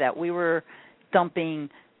there, that we were dumping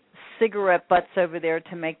cigarette butts over there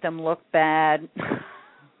to make them look bad.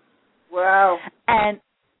 Wow. And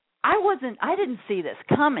I didn't see this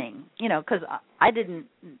coming, because I didn't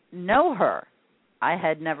know her. I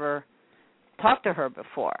had never talked to her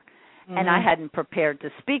before, and I hadn't prepared to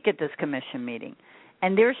speak at this commission meeting.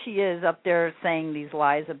 And there she is up there saying these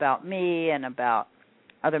lies about me and about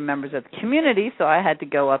other members of the community, so I had to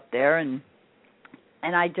go up there, and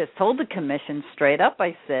I just told the commission straight up,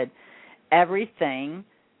 I said, everything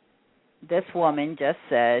this woman just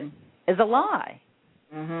said is a lie.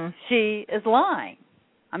 She is lying.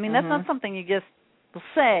 I mean, that's not something you just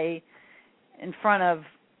say in front of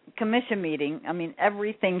a commission meeting. I mean,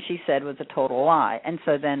 everything she said was a total lie. And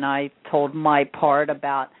so then I told my part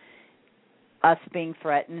about us being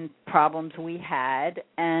threatened, problems we had,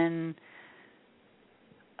 and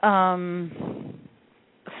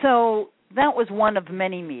so that was one of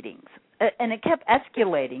many meetings. And it kept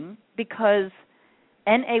escalating because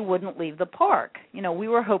NA wouldn't leave the park. We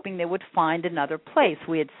were hoping they would find another place.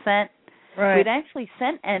 We'd actually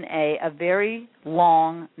sent NA a very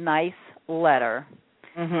long, nice letter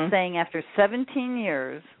saying, after 17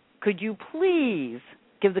 years, could you please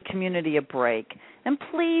give the community a break and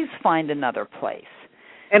please find another place?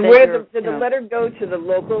 And where did the letter go to the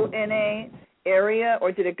local NA area,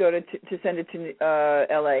 or did it go to send it to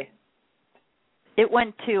L.A.? It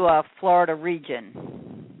went to Florida region.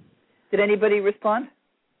 Did anybody respond?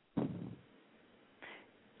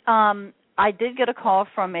 I did get a call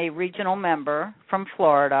from a regional member from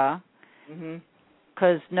Florida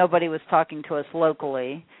because nobody was talking to us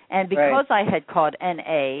locally. And because I had called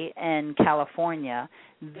NA in California,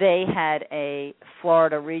 they had a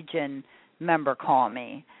Florida region member call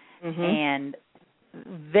me. And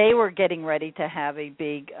they were getting ready to have a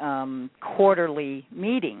big quarterly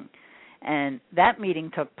meeting. And that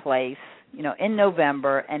meeting took place, in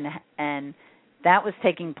November, and that was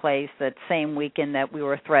taking place that same weekend that we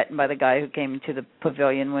were threatened by the guy who came into the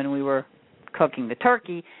pavilion when we were cooking the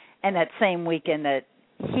turkey, and that same weekend that,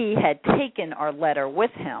 he had taken our letter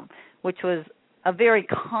with him, which was a very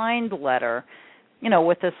kind letter,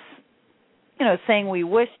 with us, saying we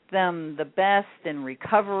wished them the best in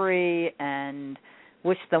recovery and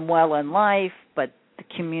wished them well in life, but the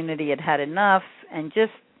community had had enough and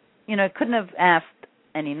just, couldn't have asked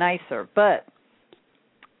any nicer. But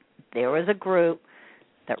there was a group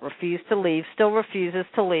that refused to leave, still refuses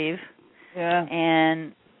to leave. Yeah.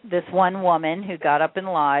 And this one woman who got up and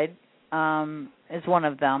lied is one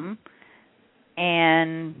of them.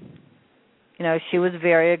 And, she was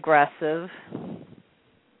very aggressive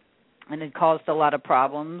and it caused a lot of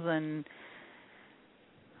problems. And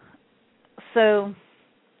so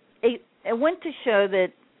it went to show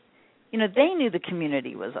that, they knew the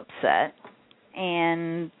community was upset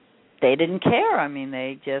and they didn't care. I mean,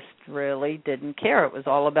 they just really didn't care. It was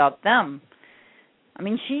all about them. I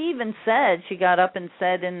mean, she even said, she got up and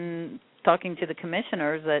said in talking to the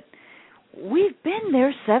commissioners that we've been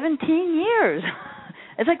there 17 years.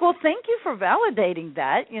 It's like, well, thank you for validating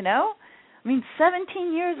that, I mean,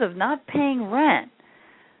 17 years of not paying rent.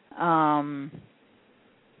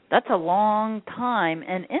 That's a long time.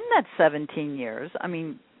 And in that 17 years, I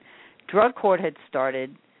mean, drug court had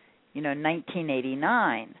started,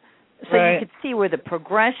 1989. So right. You could see where the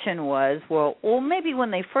progression was. Well, maybe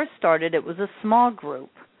when they first started, it was a small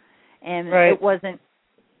group, and right. It wasn't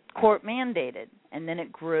court mandated. And then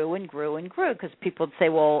it grew and grew and grew because people would say,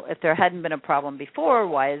 well, if there hadn't been a problem before,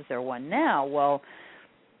 why is there one now? Well,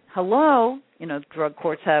 hello, drug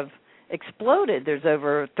courts have exploded. There's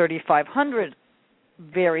over 3,500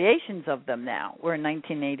 variations of them now, where in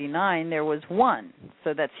 1989 there was one.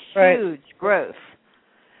 So that's huge right. growth.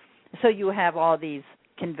 So you have all these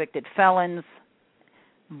convicted felons,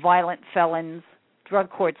 violent felons. Drug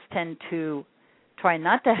courts tend to try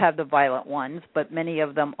not to have the violent ones, but many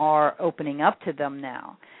of them are opening up to them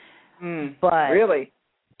now. But really?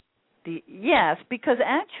 Yes, because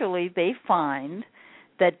actually they find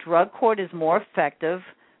that drug court is more effective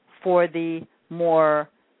for the more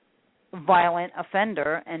violent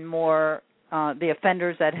offender and more the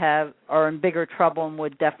offenders that are in bigger trouble and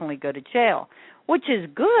would definitely go to jail, which is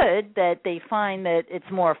good that they find that it's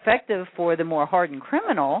more effective for the more hardened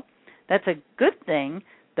criminal. That's a good thing.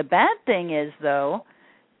 The bad thing is, though,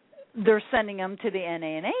 they're sending them to the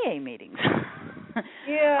NA and AA meetings.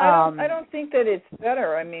 Yeah, I don't think that it's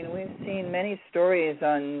better. I mean, we've seen many stories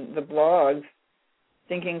on the blogs,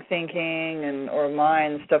 Thinking, or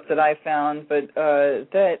mine, stuff that I found, but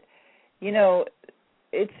that,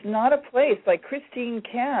 it's not a place. Like Christine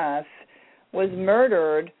Cass was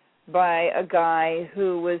murdered by a guy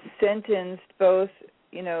who was sentenced both,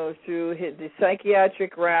 through the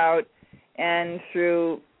psychiatric route and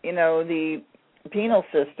through, the penal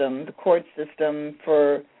system, the court system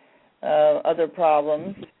for other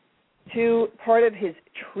problems. Part of his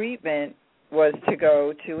treatment was to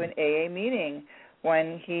go to an AA meeting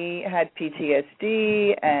when he had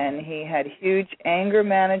PTSD and he had huge anger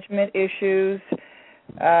management issues.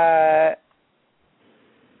 And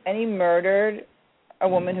he murdered a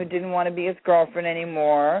woman who didn't want to be his girlfriend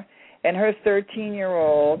anymore, and her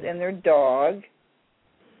 13-year-old and their dog.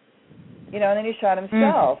 And then he shot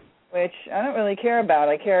himself, which I don't really care about.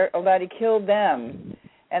 I care that he killed them,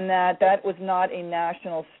 and that was not a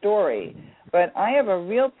national story. But I have a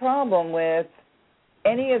real problem with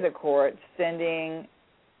any of the courts sending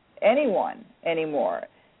anyone anymore.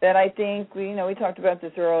 That I think, we talked about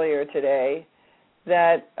this earlier today,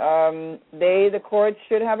 that the courts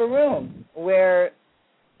should have a room where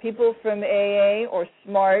people from AA or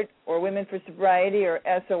SMART or Women for Sobriety or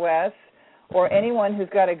SOS or anyone who's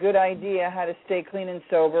got a good idea how to stay clean and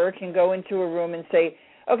sober can go into a room and say,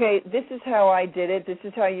 okay, this is how I did it, this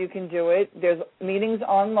is how you can do it. There's meetings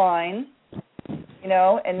online,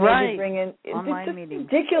 and maybe bring in online it's meetings.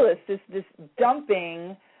 Ridiculous, this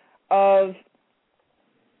dumping of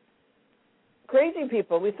crazy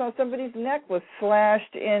people. We saw somebody's neck was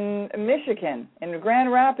slashed in Michigan, in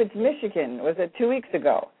Grand Rapids, Michigan. Was it 2 weeks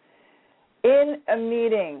ago? In a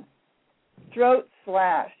meeting, throat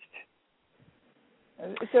slashed.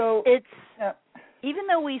 So it's even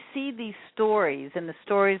though we see these stories and the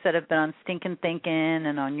stories that have been on Stinkin' Thinkin'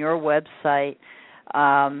 and on your website,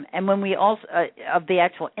 and when we also of the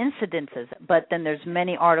actual incidences, but then there's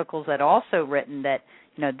many articles that are also written that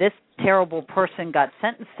this terrible person got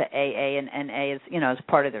sentenced to AA and NA as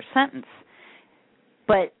part of their sentence.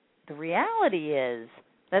 But the reality is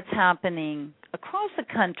that's happening across the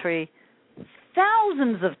country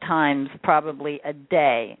thousands of times, probably a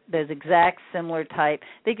day. There's exact similar type.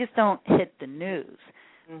 They just don't hit the news.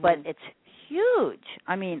 Mm-hmm. But it's huge.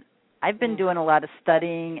 I mean, I've been doing a lot of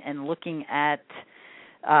studying and looking at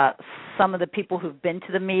some of the people who've been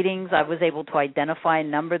to the meetings. I was able to identify a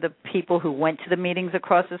number of the people who went to the meetings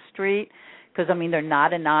across the street because, I mean, they're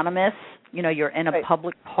not anonymous. You know, you're in a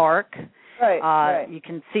public park. Right. You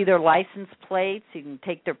can see their license plates. You can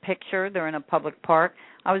take their picture. They're in a public park.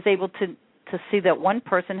 I was able to see that one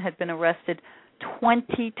person had been arrested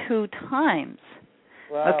 22 times.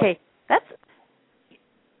 Wow. Okay, that's,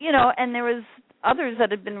 you know, and there was others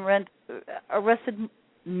that had been arrested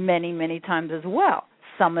many, many times as well.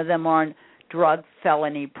 Some of them are on drug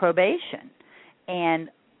felony probation. And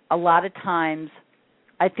a lot of times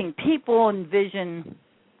I think people envision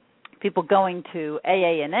people going to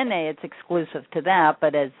AA and NA, it's exclusive to that,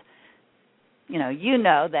 but as you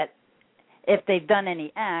know that if they've done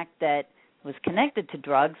any act that was connected to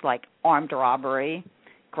drugs like armed robbery,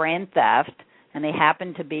 grand theft, and they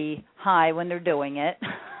happen to be high when they're doing it,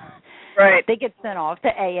 right, they get sent off to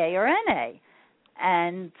AA or NA.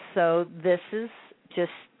 And so this is just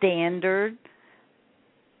standard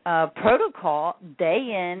protocol day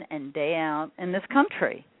in and day out in this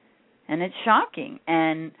country. And it's shocking.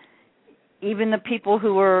 And even the people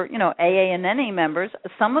who were, AA and NA members,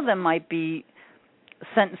 some of them might be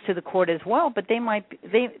sentenced to the court as well, but they might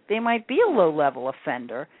be a low-level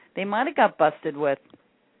offender. They might have got busted with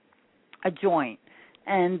a joint,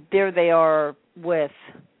 and there they are with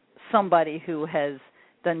somebody who has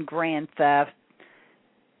done grand theft,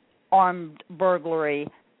 armed burglary,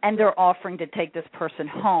 and they're offering to take this person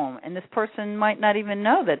home. And this person might not even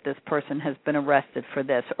know that this person has been arrested for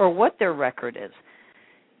this or what their record is.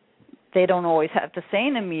 They don't always have to say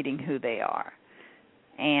in a meeting who they are.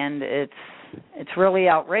 And it's really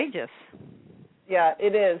outrageous. Yeah,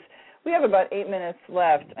 it is. We have about 8 minutes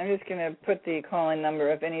left. I'm just going to put the call-in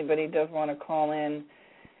number if anybody does want to call in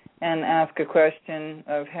and ask a question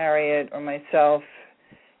of Harriet or myself.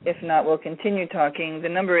 If not, we'll continue talking. The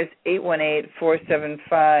number is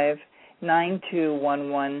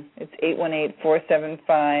 818-475-9211. It's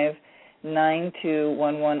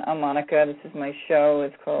 818-475-9211. I'm Monica. This is my show.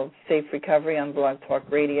 It's called Safe Recovery on Blog Talk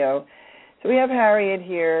Radio. So we have Harriet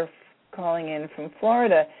here calling in from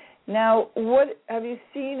Florida. Now, what have you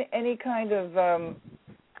seen any kind of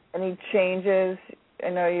any changes? I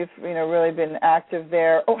know you've really been active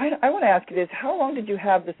there. Oh, I want to ask you this: how long did you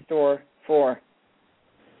have the store for?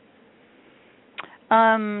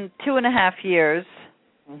 2.5 years,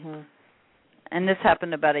 mm-hmm. And this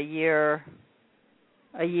happened about a year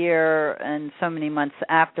and so many months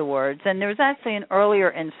afterwards. And there was actually an earlier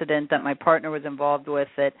incident that my partner was involved with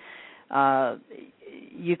that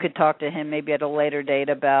you could talk to him maybe at a later date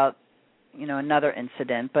about, another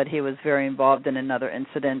incident, but he was very involved in another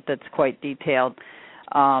incident that's quite detailed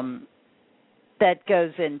that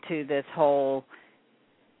goes into this whole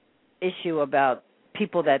issue about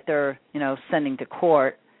people that they're, sending to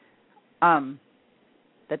court,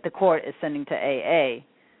 that the court is sending to AA.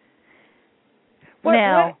 We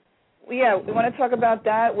want to talk about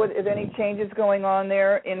that. Is any changes going on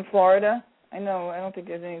there in Florida? I don't think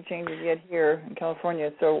there's any changes yet here in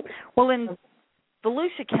California. So, well, in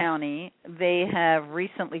Volusia County, they have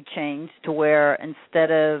recently changed to where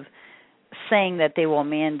instead of saying that they will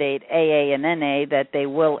mandate AA and NA, that they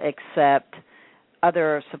will accept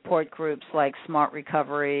other support groups like Smart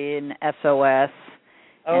Recovery and SOS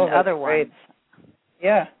and other great. ones.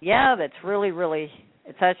 Yeah. Yeah, that's really, really,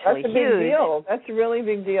 it's actually huge. That's a big deal. That's a really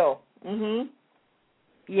big deal. Mm-hmm.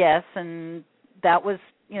 Yes, and that was,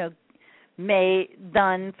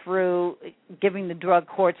 done through giving the drug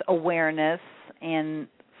courts awareness and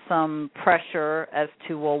some pressure as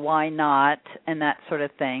to, well, why not, and that sort of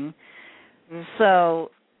thing. Mm-hmm. So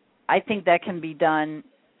I think that can be done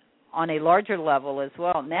on a larger level as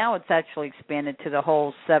well. Now it's actually expanded to the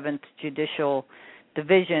whole 7th Judicial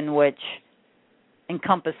Division, which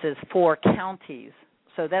encompasses 4 counties.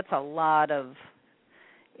 So that's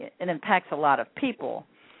it impacts a lot of people.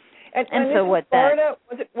 And so what Florida,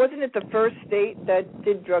 wasn't it the first state that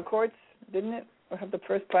did drug courts, didn't it? Or have the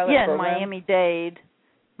first pilot program?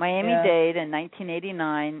 Miami-Dade in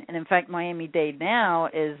 1989, and in fact Miami-Dade now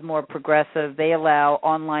is more progressive. They allow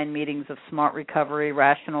online meetings of Smart Recovery,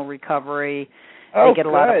 Rational Recovery. They get a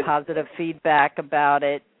lot of positive feedback about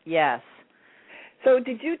it. Yes. So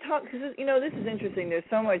did you talk, because, this is interesting. There's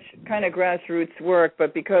so much kind of grassroots work,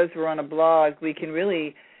 but because we're on a blog, we can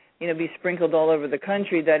really, be sprinkled all over the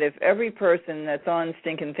country, that if every person that's on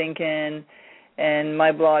Stinkin' Thinkin' and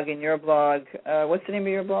my blog and your blog, what's the name of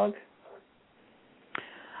your blog?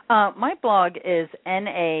 My blog is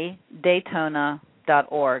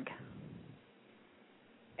nadaytona.org.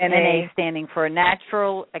 NA standing for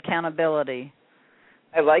Natural Accountability.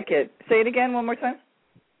 I like it. Say it again one more time.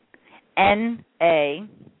 NA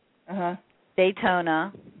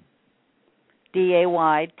Daytona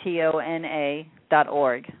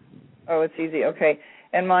DAYTONA.org. Oh, it's easy. Okay.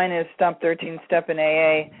 And mine is Stop 13 Step in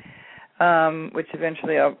AA, which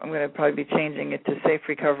eventually I'm going to probably be changing it to Safe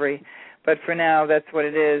Recovery. But for now, that's what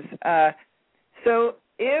it is. So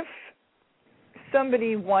if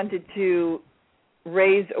somebody wanted to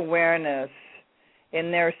raise awareness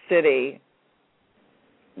in their city,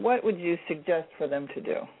 what would you suggest for them to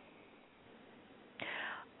do?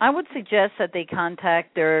 I would suggest that they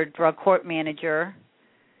contact their drug court manager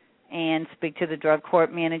and speak to the drug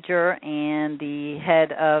court manager and the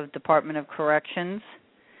head of Department of Corrections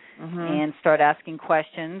and start asking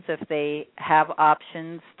questions if they have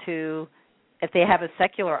options to, if they have a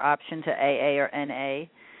secular option to AA or NA.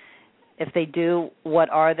 If they do, what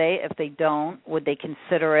are they? If they don't, would they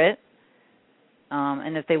consider it?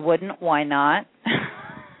 And if they wouldn't, why not?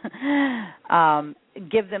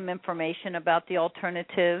 Give them information about the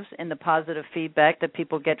alternatives and the positive feedback that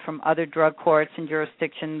people get from other drug courts and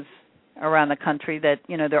jurisdictions around the country, that,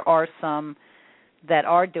 you know, there are some that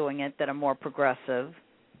are doing it that are more progressive.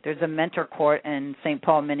 There's a mentor court in St.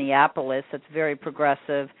 Paul, Minneapolis that's very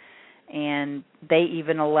progressive, and they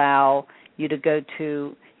even allow you to go to,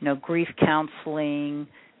 you know, grief counseling,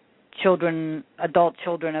 adult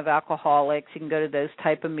children of alcoholics. You can go to those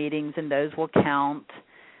type of meetings, and those will count.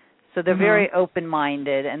 So they're very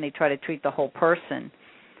open-minded, and they try to treat the whole person.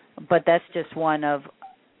 But that's just one of,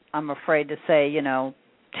 I'm afraid to say, you know,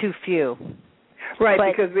 too few. Right,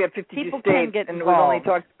 but because we have 52 people states, can get and involved. we've only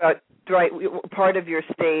talked about part of your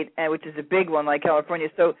state, which is a big one like California.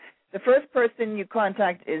 So the first person you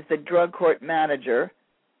contact is the drug court manager,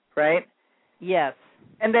 right? Yes.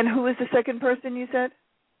 And then who is the second person you said?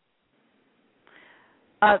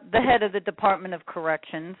 The head of the Department of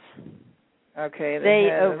Corrections. Okay. They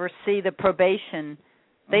oversee the probation.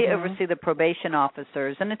 They oversee the probation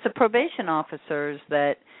officers, and it's the probation officers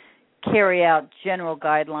that carry out general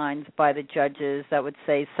guidelines by the judges that would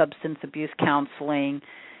say substance abuse counseling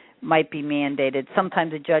might be mandated.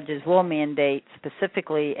 Sometimes the judges will mandate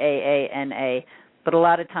specifically AA, NA, but a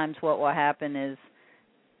lot of times what will happen is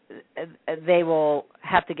they will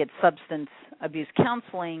have to get substance abuse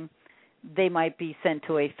counseling. They might be sent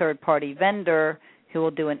to a third-party vendor who will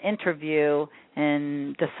do an interview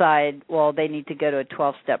and decide, well, they need to go to a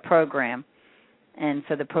 12-step program. And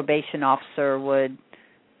so the probation officer would,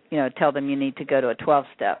 you know, tell them you need to go to a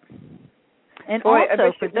 12-step. And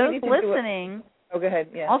also for those listening, go ahead.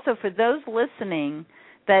 Yeah. Also for those listening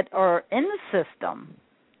that are in the system,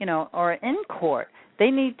 you know, or in court, they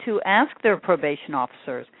need to ask their probation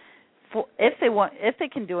officers if they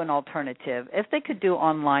can do an alternative, if they could do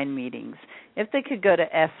online meetings, if they could go to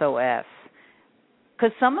SOS.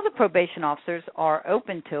 Because some of the probation officers are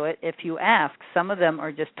open to it if you ask. Some of them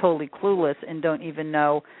are just totally clueless and don't even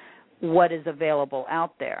know what is available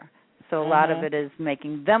out there. So a lot of it is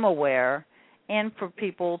making them aware and for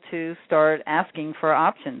people to start asking for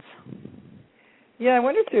options. Yeah, I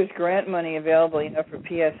wonder if there's grant money available, you know, for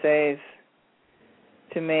PSAs,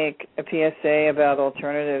 to make a PSA about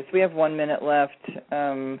alternatives. We have 1 minute left.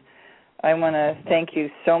 I want to thank you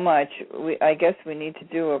so much. I guess we need to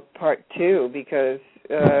do a part 2 because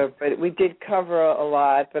but we did cover a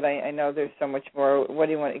lot, but I know there's so much more. What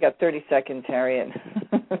do you want? You got 30 seconds, Harriet.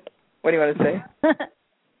 What do you want to say?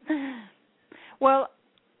 Well,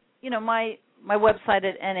 you know, my website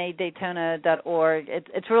at nadaytona.org,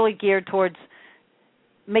 it's really geared towards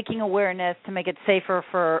making awareness to make it safer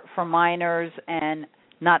for minors and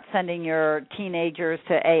not sending your teenagers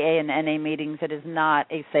to AA and NA meetings. It is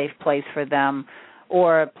not a safe place for them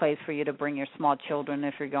or a place for you to bring your small children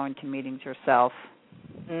if you're going to meetings yourself.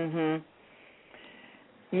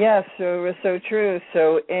 Yes, so true.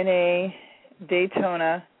 So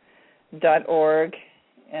nadaytona.org,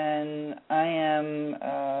 and I am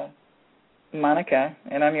Monica,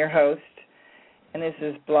 and I'm your host, and this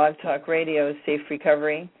is Blog Talk Radio, Safe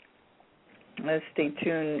Recovery. Let's stay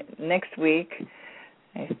tuned next week.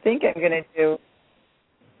 I think I'm going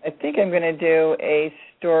to do a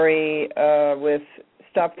story with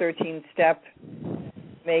Stop 13 Step,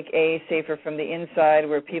 Make AA Safer from the Inside,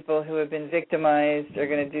 where people who have been victimized are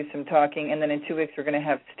going to do some talking, and then in 2 weeks we're going to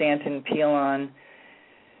have Stanton Peel on,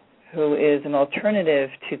 who is an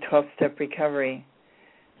alternative to 12-step recovery.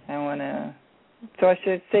 So I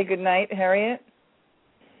should say good night, Harriet?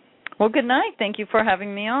 Well, good night. Thank you for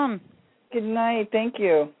having me on. Good night. Thank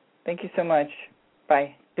you. Thank you so much.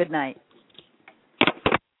 Bye. Good night.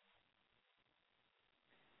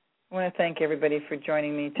 I want to thank everybody for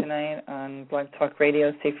joining me tonight on Blog Talk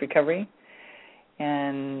Radio, Safe Recovery.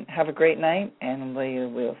 And have a great night, and we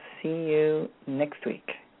will see you next week.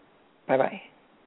 Bye-bye.